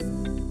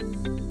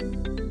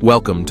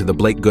Welcome to the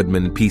Blake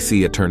Goodman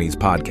PC Attorneys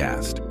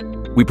Podcast.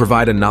 We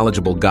provide a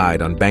knowledgeable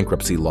guide on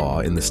bankruptcy law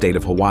in the state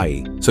of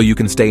Hawaii so you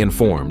can stay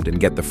informed and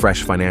get the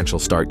fresh financial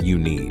start you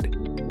need.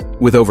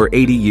 With over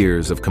 80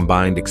 years of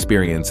combined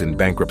experience in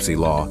bankruptcy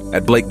law,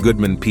 at Blake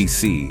Goodman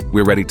PC,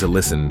 we're ready to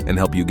listen and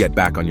help you get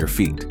back on your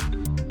feet.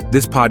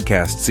 This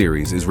podcast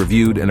series is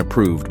reviewed and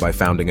approved by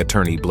founding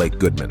attorney Blake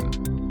Goodman.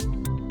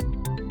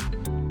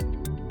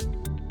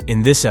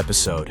 In this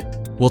episode,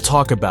 we'll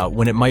talk about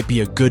when it might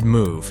be a good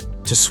move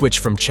to switch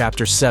from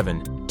Chapter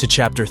 7 to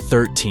Chapter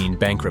 13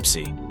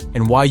 bankruptcy,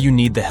 and why you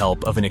need the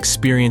help of an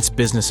experienced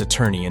business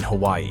attorney in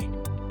Hawaii.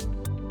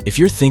 If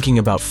you're thinking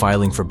about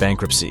filing for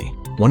bankruptcy,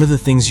 one of the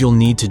things you'll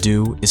need to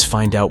do is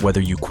find out whether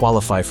you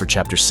qualify for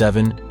Chapter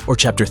 7 or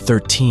Chapter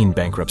 13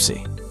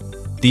 bankruptcy.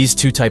 These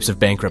two types of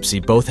bankruptcy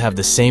both have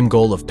the same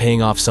goal of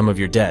paying off some of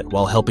your debt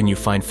while helping you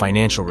find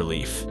financial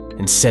relief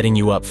and setting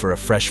you up for a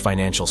fresh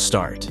financial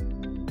start.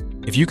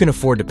 If you can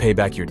afford to pay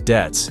back your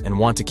debts and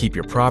want to keep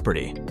your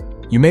property,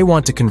 you may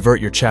want to convert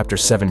your Chapter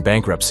 7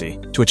 bankruptcy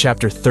to a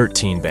Chapter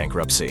 13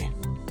 bankruptcy.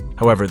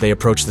 However, they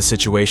approach the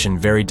situation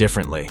very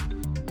differently.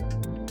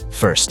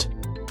 First,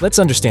 let's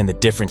understand the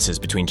differences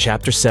between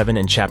Chapter 7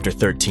 and Chapter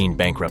 13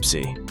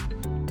 bankruptcy.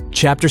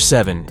 Chapter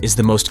 7 is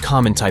the most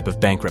common type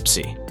of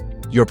bankruptcy.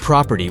 Your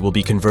property will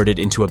be converted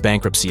into a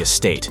bankruptcy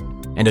estate,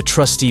 and a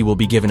trustee will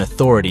be given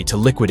authority to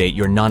liquidate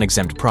your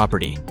non-exempt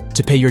property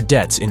to pay your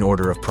debts in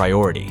order of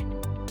priority.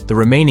 The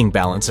remaining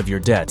balance of your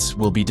debts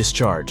will be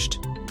discharged.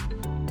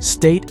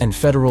 State and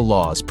federal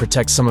laws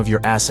protect some of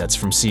your assets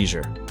from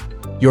seizure.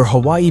 Your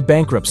Hawaii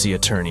bankruptcy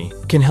attorney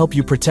can help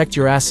you protect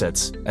your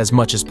assets as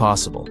much as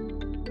possible.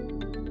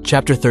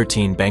 Chapter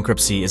 13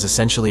 bankruptcy is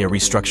essentially a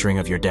restructuring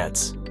of your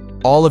debts.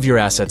 All of your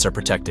assets are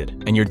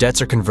protected, and your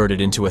debts are converted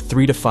into a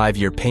 3 to 5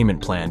 year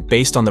payment plan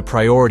based on the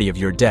priority of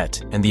your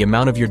debt and the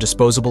amount of your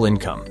disposable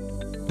income.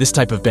 This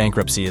type of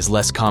bankruptcy is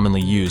less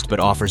commonly used but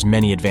offers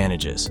many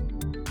advantages.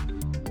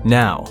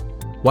 Now,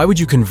 why would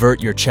you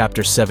convert your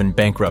Chapter 7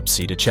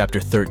 bankruptcy to Chapter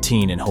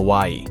 13 in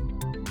Hawaii?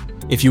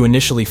 If you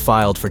initially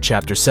filed for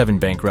Chapter 7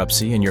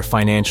 bankruptcy and your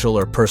financial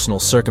or personal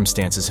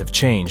circumstances have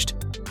changed,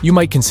 you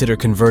might consider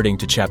converting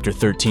to Chapter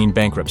 13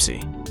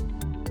 bankruptcy.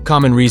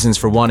 Common reasons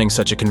for wanting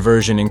such a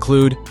conversion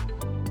include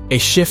a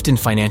shift in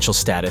financial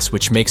status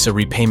which makes a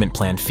repayment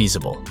plan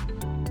feasible.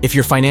 If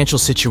your financial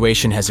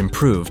situation has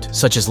improved,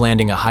 such as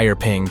landing a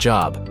higher-paying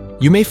job,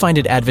 you may find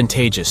it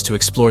advantageous to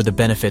explore the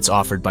benefits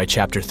offered by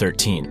Chapter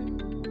 13.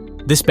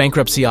 This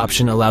bankruptcy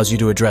option allows you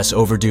to address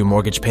overdue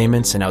mortgage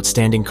payments and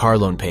outstanding car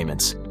loan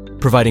payments,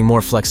 providing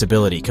more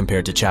flexibility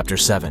compared to Chapter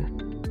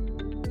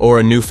 7. Or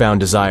a newfound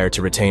desire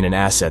to retain an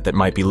asset that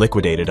might be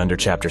liquidated under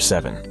Chapter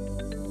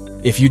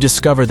 7. If you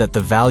discover that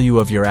the value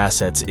of your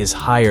assets is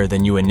higher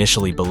than you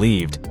initially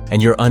believed,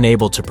 and you're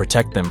unable to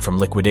protect them from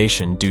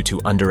liquidation due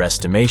to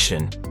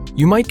underestimation,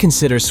 you might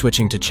consider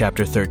switching to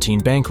Chapter 13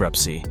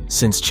 bankruptcy,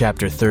 since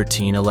Chapter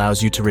 13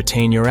 allows you to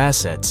retain your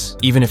assets,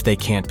 even if they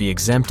can't be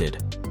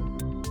exempted.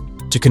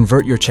 To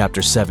convert your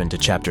Chapter 7 to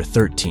Chapter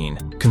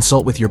 13,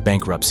 consult with your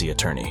bankruptcy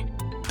attorney.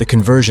 The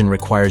conversion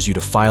requires you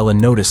to file a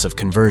notice of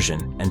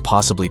conversion and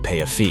possibly pay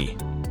a fee.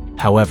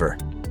 However,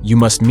 you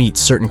must meet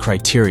certain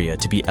criteria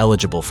to be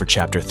eligible for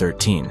Chapter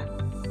 13.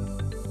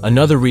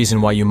 Another reason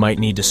why you might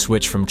need to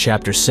switch from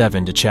Chapter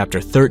 7 to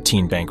Chapter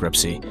 13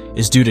 bankruptcy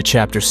is due to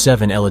Chapter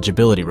 7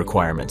 eligibility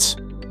requirements.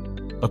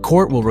 A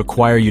court will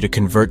require you to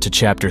convert to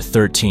Chapter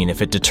 13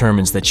 if it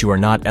determines that you are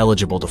not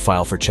eligible to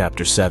file for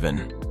Chapter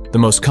 7. The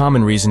most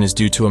common reason is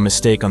due to a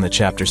mistake on the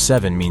Chapter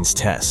 7 means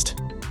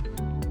test.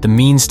 The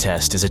means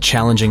test is a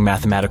challenging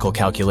mathematical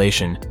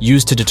calculation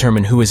used to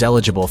determine who is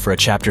eligible for a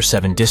Chapter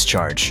 7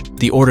 discharge,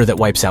 the order that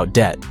wipes out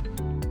debt.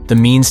 The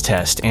means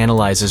test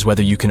analyzes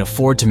whether you can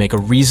afford to make a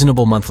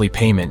reasonable monthly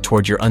payment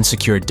toward your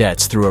unsecured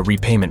debts through a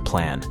repayment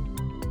plan.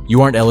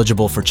 You aren't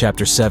eligible for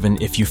Chapter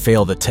 7 if you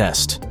fail the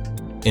test.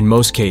 In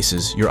most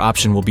cases, your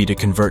option will be to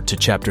convert to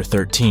Chapter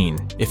 13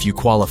 if you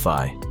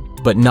qualify.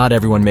 But not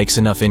everyone makes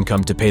enough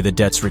income to pay the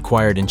debts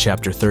required in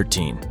Chapter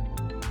 13.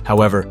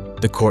 However,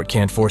 the court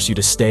can't force you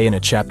to stay in a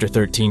Chapter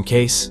 13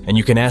 case, and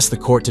you can ask the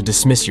court to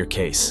dismiss your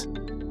case.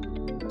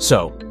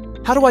 So,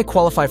 how do I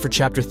qualify for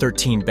Chapter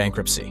 13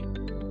 bankruptcy?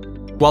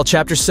 While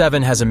Chapter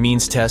 7 has a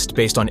means test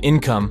based on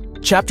income,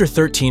 Chapter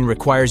 13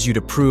 requires you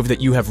to prove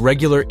that you have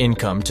regular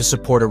income to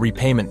support a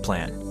repayment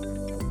plan.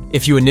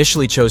 If you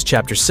initially chose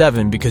Chapter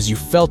 7 because you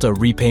felt a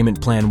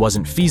repayment plan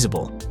wasn't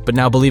feasible, but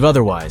now believe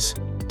otherwise,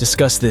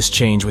 discuss this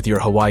change with your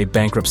Hawaii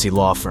bankruptcy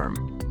law firm.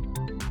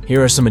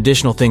 Here are some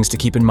additional things to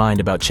keep in mind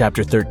about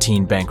Chapter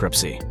 13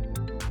 bankruptcy.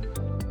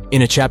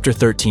 In a Chapter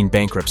 13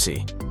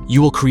 bankruptcy, you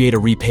will create a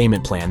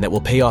repayment plan that will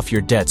pay off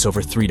your debts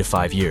over 3 to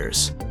 5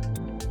 years.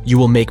 You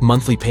will make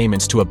monthly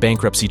payments to a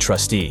bankruptcy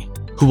trustee,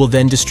 who will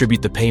then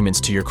distribute the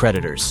payments to your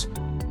creditors.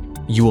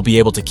 You will be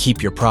able to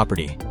keep your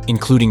property,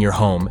 including your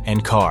home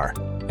and car,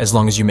 as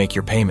long as you make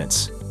your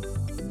payments.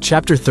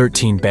 Chapter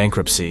 13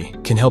 bankruptcy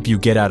can help you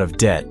get out of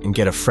debt and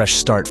get a fresh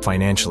start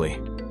financially.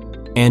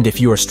 And if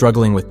you are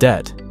struggling with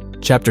debt,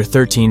 Chapter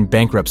 13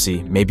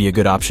 bankruptcy may be a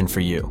good option for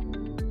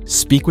you.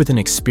 Speak with an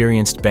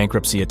experienced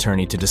bankruptcy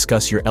attorney to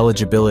discuss your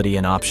eligibility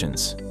and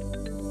options.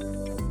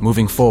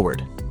 Moving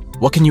forward,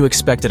 what can you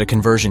expect at a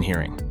conversion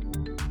hearing?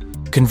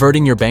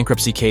 Converting your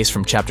bankruptcy case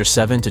from Chapter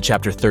 7 to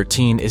Chapter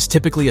 13 is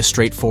typically a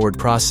straightforward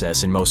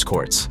process in most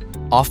courts,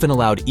 often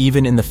allowed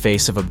even in the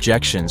face of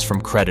objections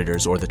from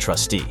creditors or the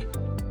trustee.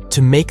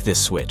 To make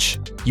this switch,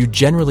 you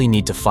generally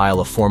need to file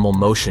a formal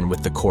motion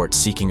with the court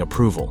seeking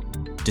approval.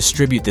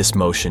 Distribute this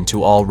motion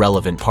to all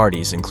relevant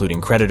parties,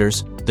 including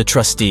creditors, the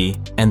trustee,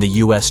 and the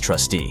U.S.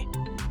 trustee,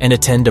 and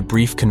attend a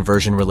brief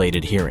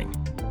conversion-related hearing.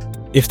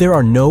 If there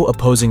are no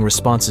opposing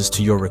responses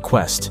to your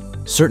request,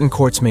 certain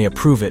courts may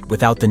approve it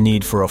without the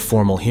need for a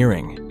formal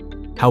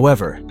hearing.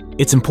 However,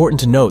 it's important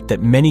to note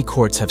that many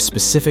courts have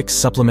specific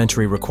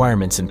supplementary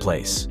requirements in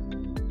place.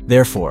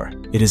 Therefore,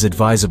 it is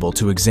advisable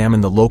to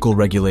examine the local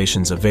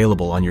regulations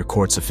available on your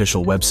court's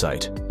official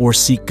website, or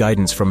seek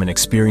guidance from an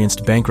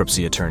experienced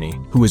bankruptcy attorney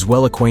who is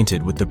well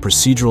acquainted with the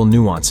procedural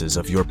nuances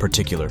of your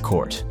particular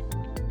court.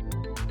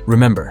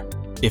 Remember,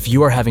 if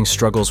you are having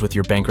struggles with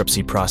your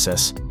bankruptcy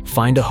process,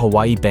 find a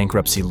Hawaii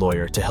bankruptcy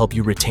lawyer to help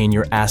you retain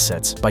your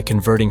assets by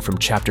converting from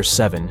Chapter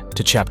 7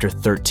 to Chapter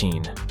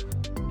 13.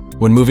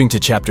 When moving to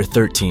Chapter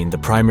 13, the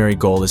primary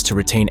goal is to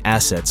retain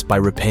assets by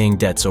repaying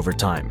debts over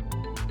time.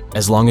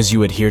 As long as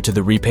you adhere to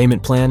the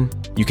repayment plan,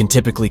 you can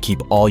typically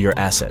keep all your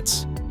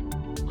assets.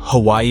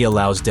 Hawaii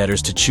allows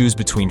debtors to choose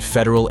between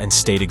federal and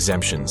state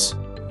exemptions.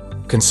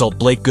 Consult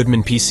Blake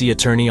Goodman, PC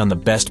attorney, on the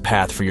best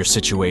path for your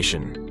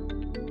situation.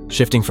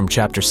 Shifting from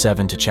Chapter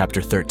 7 to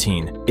Chapter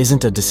 13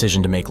 isn't a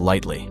decision to make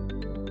lightly.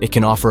 It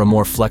can offer a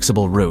more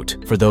flexible route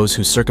for those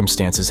whose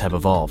circumstances have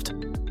evolved.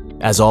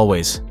 As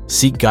always,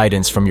 seek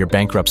guidance from your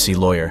bankruptcy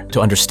lawyer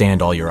to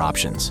understand all your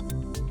options.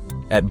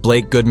 At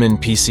Blake Goodman,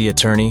 PC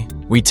attorney,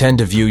 we tend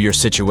to view your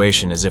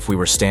situation as if we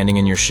were standing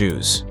in your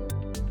shoes.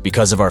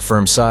 Because of our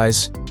firm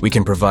size, we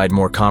can provide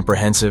more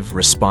comprehensive,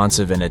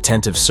 responsive, and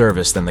attentive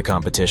service than the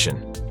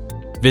competition.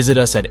 Visit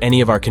us at any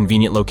of our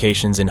convenient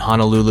locations in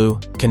Honolulu,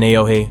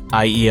 Kaneohe,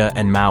 Aiea,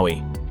 and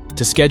Maui.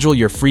 To schedule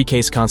your free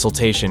case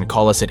consultation,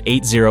 call us at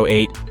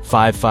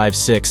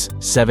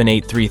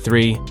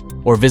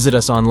 808-556-7833 or visit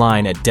us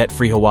online at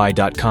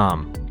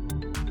debtfreehawaii.com.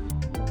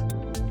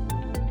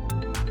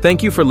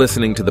 Thank you for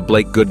listening to the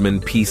Blake Goodman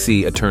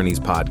PC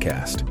Attorneys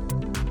Podcast.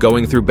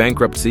 Going through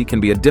bankruptcy can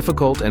be a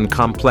difficult and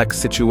complex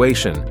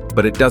situation,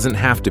 but it doesn't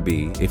have to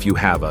be if you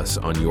have us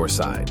on your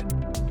side.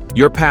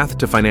 Your path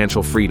to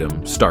financial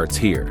freedom starts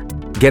here.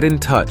 Get in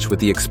touch with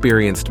the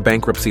experienced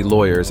bankruptcy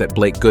lawyers at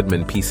Blake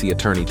Goodman PC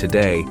Attorney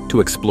today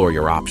to explore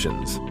your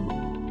options.